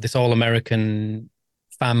 this all-American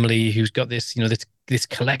family who's got this, this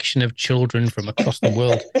collection of children from across the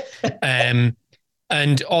world.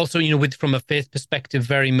 And also, from a faith perspective,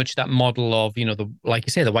 very much that model of, like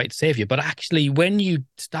you say, the white savior. But actually, when you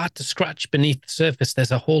start to scratch beneath the surface,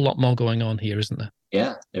 there's a whole lot more going on here, isn't there?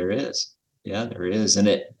 Yeah, there is. Yeah, there is. And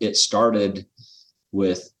it started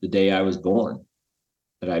with the day I was born,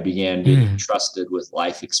 that I began being trusted with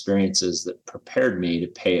life experiences that prepared me to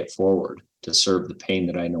pay it forward, to serve the pain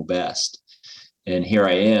that I know best. And here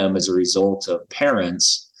I am as a result of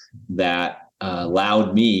parents that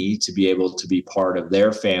allowed me to be able to be part of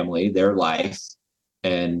their family, their life,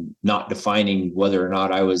 and not defining whether or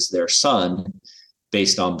not I was their son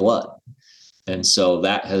based on blood. And so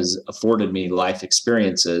that has afforded me life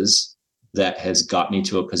experiences that has got me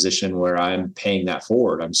to a position where I'm paying that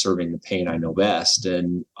forward. I'm serving the pain I know best.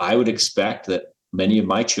 And I would expect that many of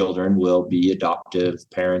my children will be adoptive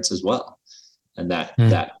parents as well. And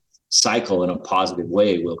that cycle in a positive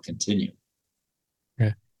way will continue.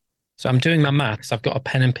 Yeah. So I'm doing my maths. I've got a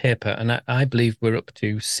pen and paper, and I believe we're up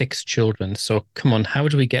to 6 children. So come on, how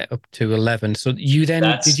do we get up to 11? So did you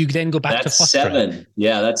then go back to fostering? 7.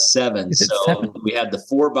 Yeah, that's 7. Is it so 7? We had the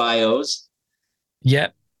 4 bios.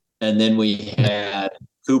 Yep. And then we had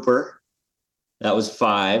Cooper. That was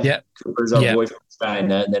 5. Yep. Cooper's our boy from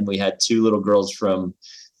China. And then we had 2 little girls from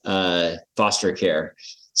foster care.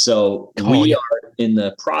 So we are in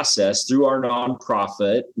the process through our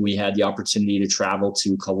nonprofit. We had the opportunity to travel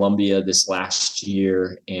to Colombia this last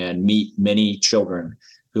year and meet many children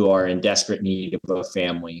who are in desperate need of a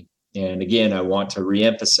family. And again, I want to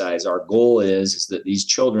reemphasize our goal is that these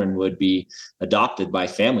children would be adopted by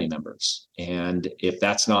family members. And if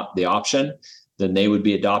that's not the option, then they would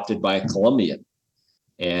be adopted by a Colombian.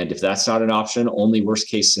 And if that's not an option, only worst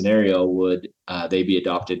case scenario would they be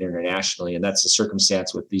adopted internationally. And that's the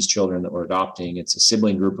circumstance with these children that we're adopting. It's a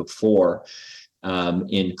sibling group of 4.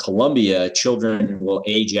 In Colombia, children will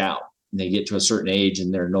age out. They get to a certain age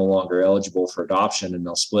and they're no longer eligible for adoption, and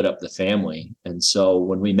they'll split up the family. And so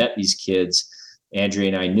when we met these kids, Andrea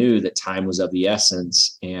and I knew that time was of the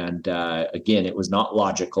essence. And again, it was not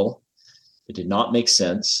logical. It did not make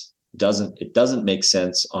sense. It doesn't make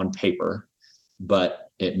sense on paper, but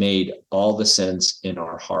it made all the sense in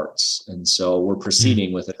our hearts. And so we're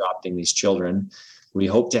proceeding with adopting these children. We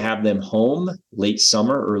hope to have them home late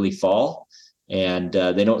summer, early fall. And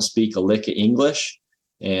they don't speak a lick of English.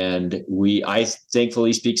 And I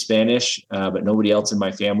thankfully speak Spanish, but nobody else in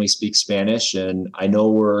my family speaks Spanish. And I know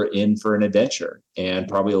we're in for an adventure and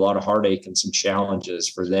probably a lot of heartache and some challenges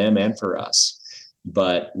for them and for us.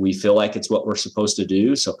 But we feel like it's what we're supposed to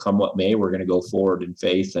do. So come what may, we're going to go forward in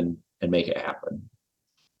faith and make it happen.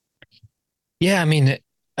 Yeah, I mean,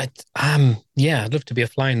 I'd love to be a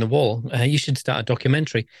fly in the wall. You should start a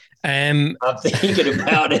documentary. I'm thinking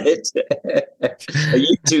about it. A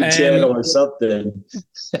YouTube channel or something.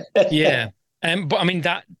 Yeah. But I mean,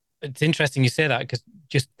 it's interesting you say that, because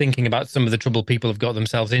just thinking about some of the trouble people have got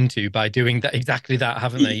themselves into by doing that, exactly that,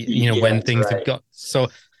 haven't they? When things have got so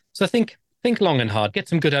think long and hard. Get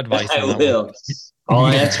some good advice. I will. I'll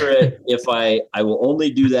answer it if I will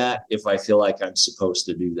only do that if I feel like I'm supposed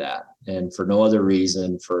to do that, and for no other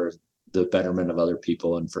reason, for the betterment of other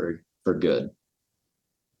people and for good.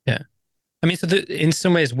 Yeah. I mean, so in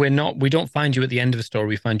some ways we don't find you at the end of a story.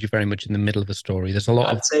 We find you very much in the middle of a story. There's a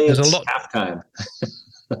lot halftime.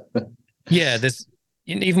 Yeah.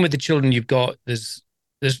 Even with the children you've got, there's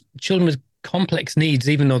children with complex needs,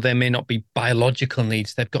 even though they may not be biological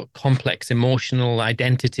needs. They've got complex emotional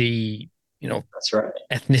identity, that's right,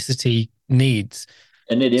 ethnicity needs.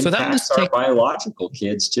 And it impacts our biological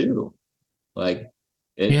kids too. Like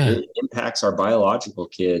it impacts our biological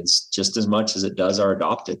kids just as much as it does our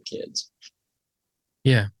adopted kids.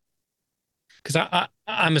 Yeah. Because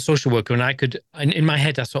I'm a social worker, and I could, in my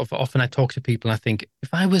head, I talk to people and I think,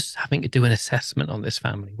 if I was having to do an assessment on this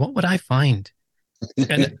family, what would I find?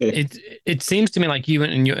 And it seems to me like you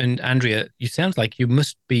and Andrea, you sound like you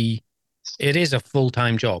must be, it is a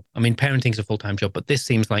full-time job. I mean, parenting's a full-time job, but this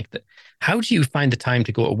seems like that. How do you find the time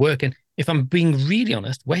to go to work? And if I'm being really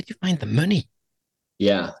honest, where do you find the money?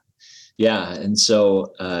 Yeah. And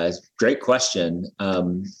so, great question.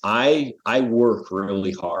 I work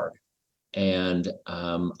really hard, and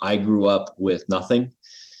I grew up with nothing,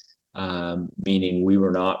 meaning we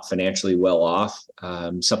were not financially well off.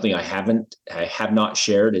 Something I have not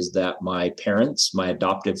shared is that my parents, my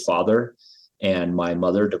adoptive father and my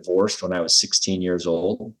mother, divorced when I was 16 years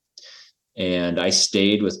old. and I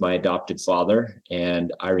stayed with my adopted father.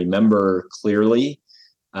 And I remember clearly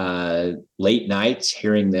late nights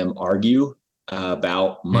hearing them argue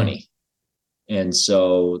about money. And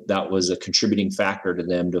so that was a contributing factor to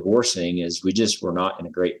them divorcing, is we just were not in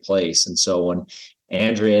a great place. And so when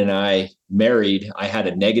Andrea and I married, I had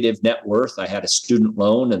a negative net worth. I had a student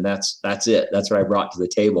loan, and that's it. That's what I brought to the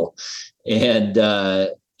table. And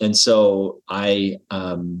so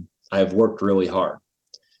I've worked really hard.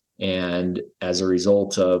 And as a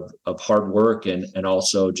result of hard work and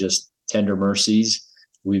also just tender mercies,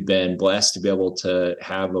 we've been blessed to be able to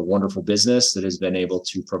have a wonderful business that has been able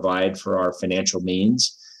to provide for our financial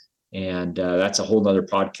means. And that's a whole nother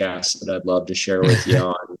podcast that I'd love to share with you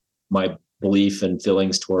on my belief and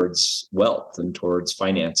feelings towards wealth and towards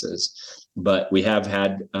finances. But we have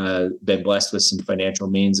been blessed with some financial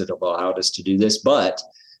means that have allowed us to do this. But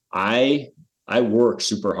I work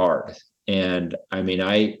super hard. And I mean,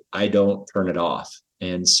 I don't turn it off.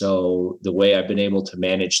 And so the way I've been able to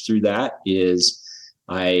manage through that is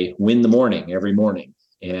I win the morning every morning,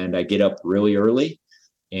 and I get up really early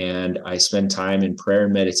and I spend time in prayer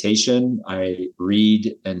and meditation. I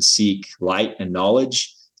read and seek light and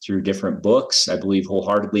knowledge through different books. I believe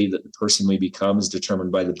wholeheartedly that the person we become is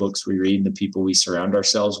determined by the books we read and the people we surround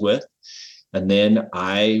ourselves with. And then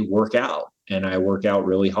I work out, and I work out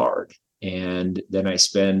really hard. And then I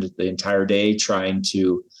spend the entire day trying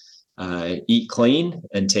to eat clean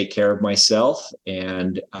and take care of myself.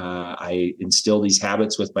 And I instill these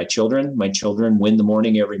habits with my children. My children win the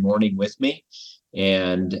morning every morning with me.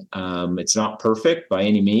 And it's not perfect by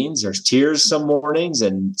any means. There's tears some mornings,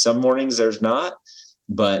 and some mornings there's not.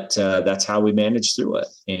 But that's how we manage through it.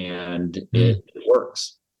 And it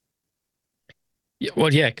works. Yeah,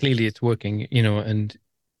 well, yeah, clearly it's working, and,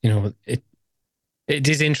 it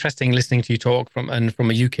is interesting listening to you talk from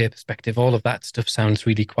a UK perspective. All of that stuff sounds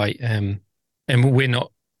really quite, and we're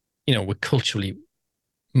not, we're culturally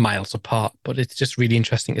miles apart, but it's just really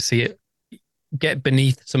interesting to see it get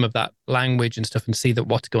beneath some of that language and stuff and see that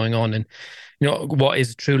what's going on, and, what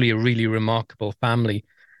is truly a really remarkable family.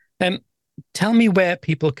 Tell me where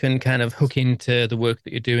people can kind of hook into the work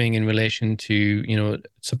that you're doing in relation to,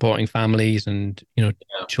 supporting families and,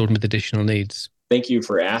 children with additional needs. Thank you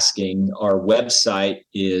for asking. Our website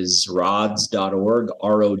is rods.org,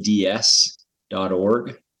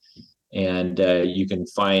 rods.org. And you can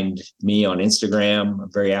find me on Instagram.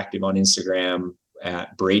 I'm very active on Instagram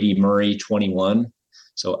at Brady Murray 21.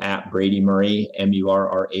 So at Brady Murray,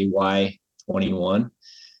 Murray 21. And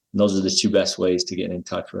those are the two best ways to get in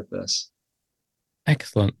touch with us.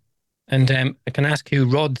 Excellent. And I can ask who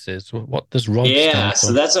Rods is. What does Rods stand for?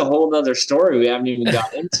 So that's a whole nother story we haven't even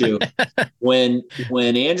got into. When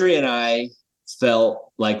Andrea and I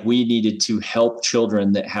felt like we needed to help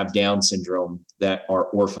children that have Down syndrome that are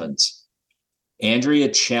orphans, Andrea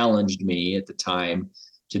challenged me at the time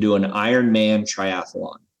to do an Ironman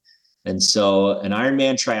triathlon. And so an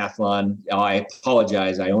Ironman triathlon, I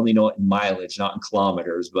apologize, I only know it in mileage, not in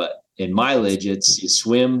kilometers, but in mileage, it's you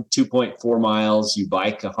swim 2.4 miles, you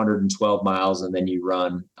bike 112 miles, and then you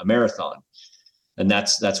run a marathon. And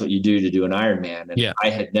that's what you do to do an Ironman. And I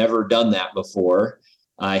had never done that before.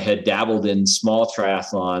 I had dabbled in small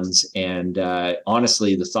triathlons, and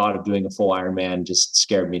honestly, the thought of doing a full Ironman just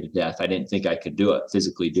scared me to death. I didn't think I could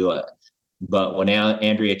physically do it. But when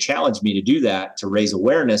Andrea challenged me to do that, to raise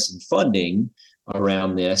awareness and funding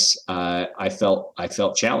around this, I felt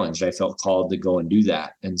challenged. I felt called to go and do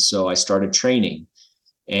that. And so I started training.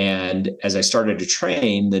 And as I started to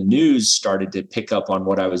train, the news started to pick up on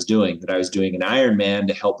what I was doing, that I was doing an Ironman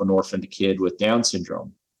to help an orphaned kid with Down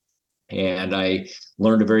syndrome. And I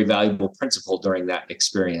learned a very valuable principle during that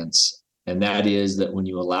experience. And that is that when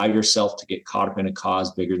you allow yourself to get caught up in a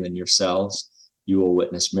cause bigger than yourselves, you will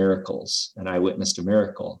witness miracles. And I witnessed a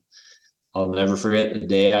miracle. I'll never forget the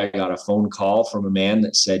day I got a phone call from a man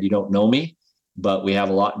that said, "You don't know me, but we have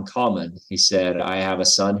a lot in common." He said, "I have a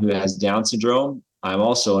son who has Down syndrome. I'm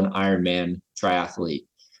also an Ironman triathlete.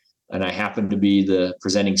 And I happen to be the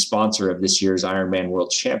presenting sponsor of this year's Ironman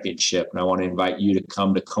World Championship. And I want to invite you to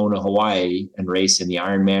come to Kona, Hawaii and race in the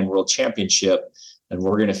Ironman World Championship. And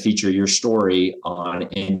we're going to feature your story on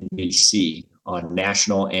NBC, on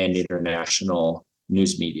national and international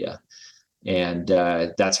news media." And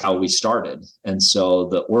that's how we started. And so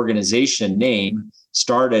the organization name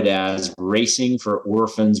started as Racing for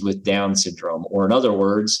Orphans with Down Syndrome, or in other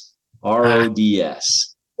words,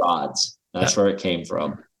 RODS, RODS. That's where it came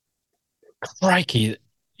from. Crikey.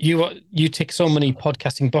 you tick so many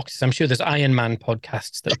podcasting boxes. I'm sure there's Iron Man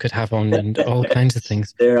podcasts that you could have on and all kinds of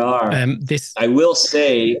things. There are. This I will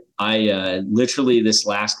say, I literally this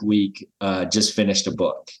last week just finished a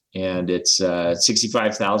book, and it's a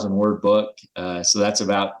 65,000 word book. So that's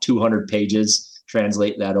about 200 pages.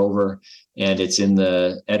 Translate that over, and it's in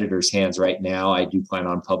the editor's hands right now. I do plan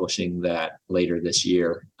on publishing that later this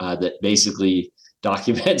year. That basically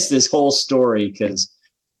documents this whole story, because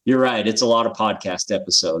you're right, it's a lot of podcast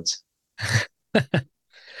episodes.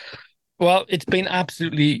 Well, it's been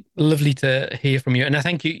absolutely lovely to hear from you, and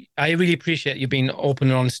I really appreciate you being open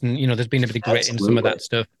and honest. And there's been a bit of grit in some of that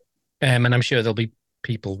stuff, and I'm sure there'll be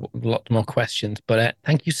people with a lot more questions. But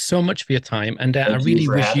thank you so much for your time, and I really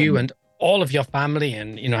wish you and all of your family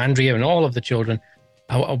and Andrea and all of the children,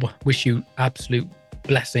 I wish you absolute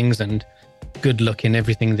blessings and good luck in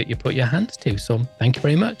everything that you put your hands to. So thank you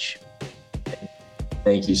very much.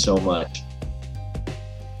 Thank you so much.